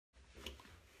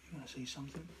to say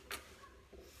something?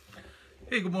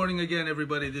 Hey, good morning again,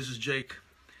 everybody. This is Jake.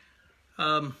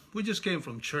 We just came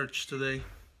from church today.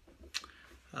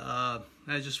 I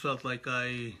just felt like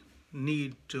I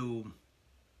need to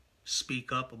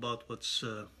speak up about what's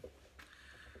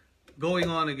going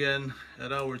on again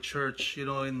at our church. You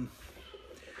know,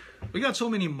 we got so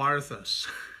many Marthas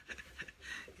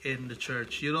in the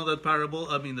church. You know that parable?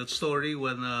 I mean, that story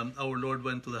when our Lord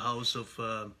went to the house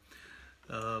of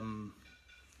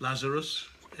Lazarus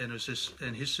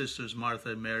and his sisters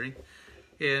Martha and Mary,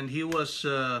 and he was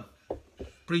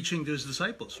preaching to his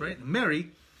disciples, right? Mary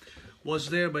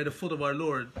was there by the foot of our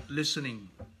Lord, listening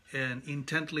and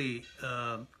intently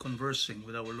conversing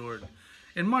with our Lord.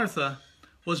 And Martha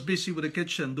was busy with the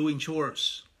kitchen doing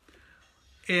chores,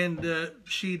 and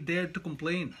she dared to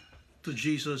complain to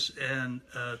Jesus and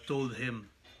told him,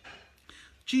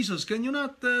 "Jesus, can you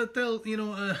not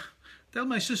tell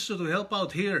my sister to help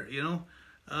out here?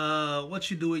 What's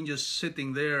she doing just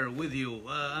sitting there with you?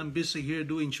 I'm busy here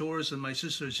doing chores and my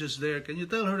sister's just there. Can you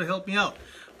tell her to help me out?"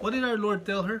 What did our Lord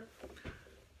tell her?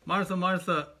 "Martha,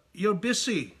 Martha, you're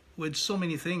busy with so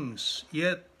many things,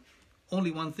 yet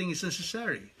only one thing is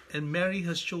necessary. And Mary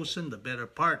has chosen the better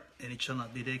part, and it shall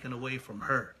not be taken away from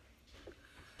her."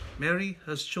 Mary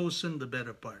has chosen the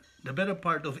better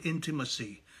part of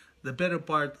intimacy, the better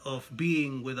part of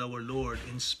being with our Lord,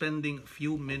 in spending a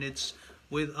few minutes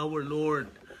with our Lord,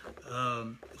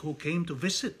 who came to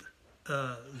visit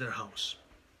their house.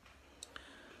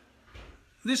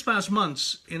 This past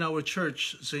months in our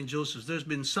church, St. Joseph's, there's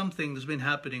been something that's been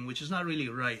happening which is not really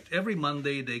right. Every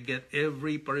Monday they get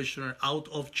every parishioner out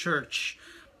of church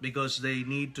because they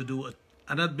need to do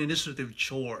an administrative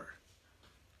chore.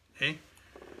 Okay?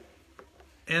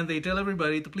 And they tell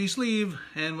everybody to please leave,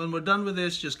 and when we're done with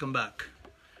this, just come back.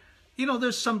 You know,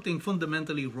 there's something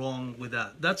fundamentally wrong with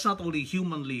that. That's not only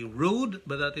humanly rude,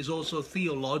 but that is also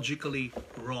theologically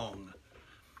wrong.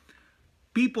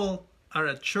 People are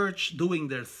at church doing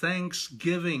their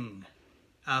Thanksgiving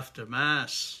after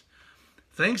Mass.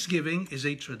 Thanksgiving is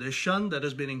a tradition that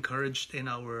has been encouraged in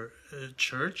our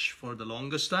church for the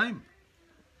longest time.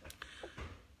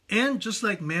 And just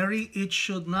like Mary, it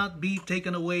should not be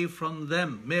taken away from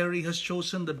them. Mary has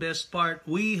chosen the best part.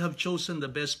 We have chosen the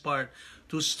best part,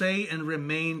 to stay and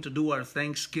remain to do our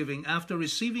Thanksgiving. After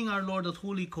receiving our Lord at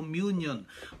Holy Communion,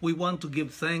 we want to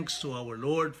give thanks to our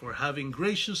Lord for having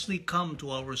graciously come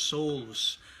to our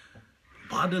souls,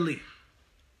 body,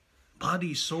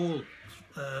 soul,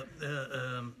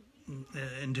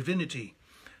 and divinity.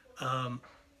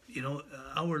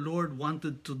 Our Lord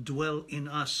wanted to dwell in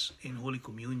us in Holy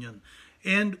Communion,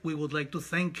 and we would like to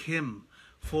thank Him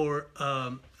for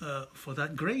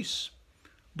that grace.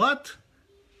 But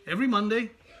every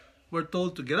Monday, we're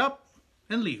told to get up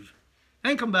and leave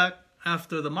and come back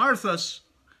after the Marthas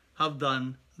have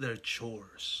done their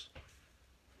chores.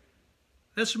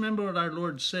 Let's remember what our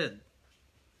Lord said.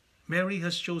 Mary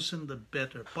has chosen the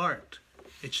better part.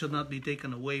 It should not be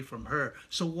taken away from her.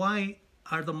 So why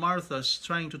are the Marthas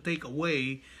trying to take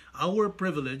away our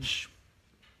privilege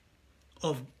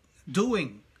of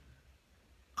doing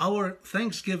our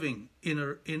Thanksgiving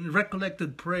in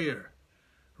recollected prayer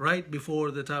right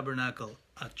before the tabernacle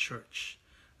at church?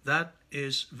 That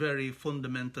is very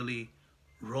fundamentally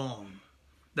wrong.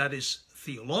 That is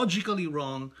theologically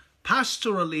wrong,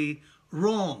 pastorally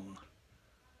wrong.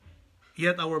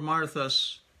 Yet our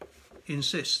Marthas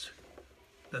insist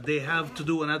that they have to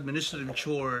do an administrative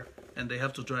chore and they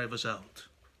have to drive us out.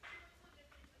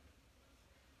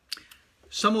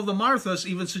 Some of the Marthas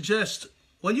even suggest,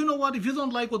 well, you know what, if you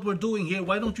don't like what we're doing here,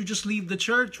 why don't you just leave the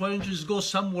church? Why don't you just go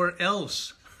somewhere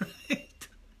else? Right?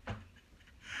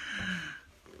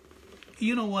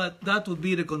 You know what, that would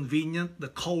be the convenient, the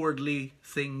cowardly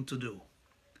thing to do.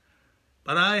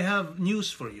 But I have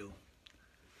news for you.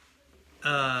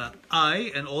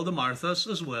 I and all the Marthas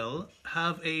as well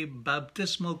have a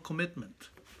baptismal commitment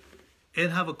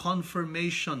and have a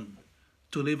confirmation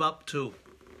to live up to.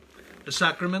 The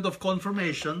sacrament of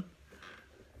confirmation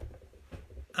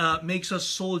makes us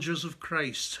soldiers of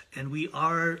Christ, and we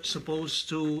are supposed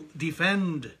to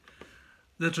defend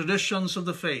the traditions of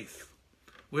the faith.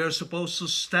 We are supposed to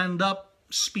stand up,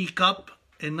 speak up,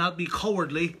 and not be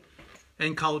cowardly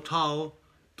and kowtow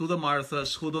to the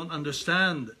Marthas who don't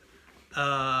understand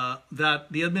that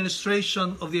the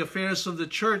administration of the affairs of the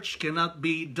church cannot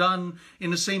be done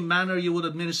in the same manner you would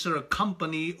administer a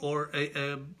company or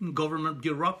a government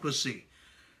bureaucracy.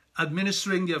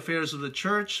 Administering the affairs of the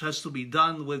church has to be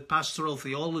done with pastoral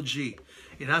theology.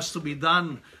 It has to be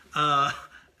done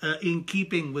in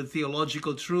keeping with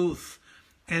theological truth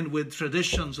and with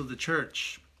traditions of the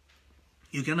church.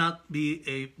 You cannot be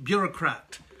a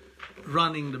bureaucrat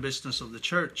running the business of the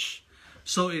church.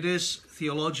 So it is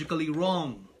theologically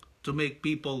wrong to make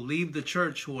people leave the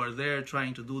church who are there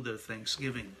trying to do their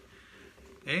Thanksgiving.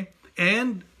 Okay?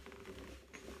 And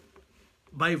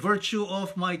by virtue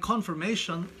of my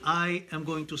confirmation, I am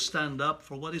going to stand up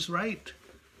for what is right.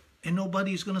 And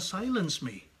nobody is going to silence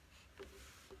me.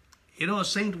 You know, a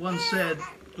saint once said,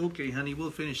 okay, honey,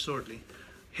 we'll finish shortly.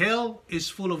 Hell is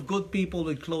full of good people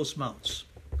with closed mouths.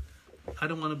 I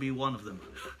don't want to be one of them.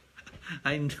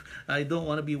 I don't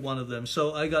want to be one of them.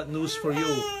 So I got news for you,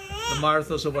 the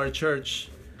Marthas of our church.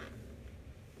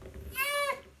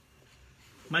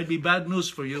 Might be bad news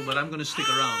for you, but I'm going to stick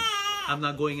around. I'm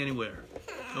not going anywhere.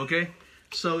 Okay?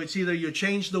 So it's either you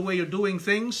change the way you're doing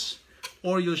things,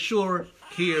 or you'll sure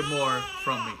hear more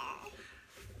from me.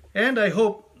 And I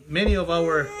hope many of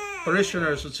our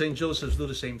parishioners at St. Joseph's do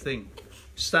the same thing.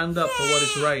 Stand up for what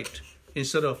is right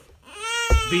instead of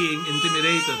being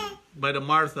intimidated by the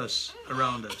Marthas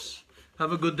around us.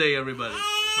 Have a good day, everybody.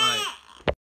 Bye.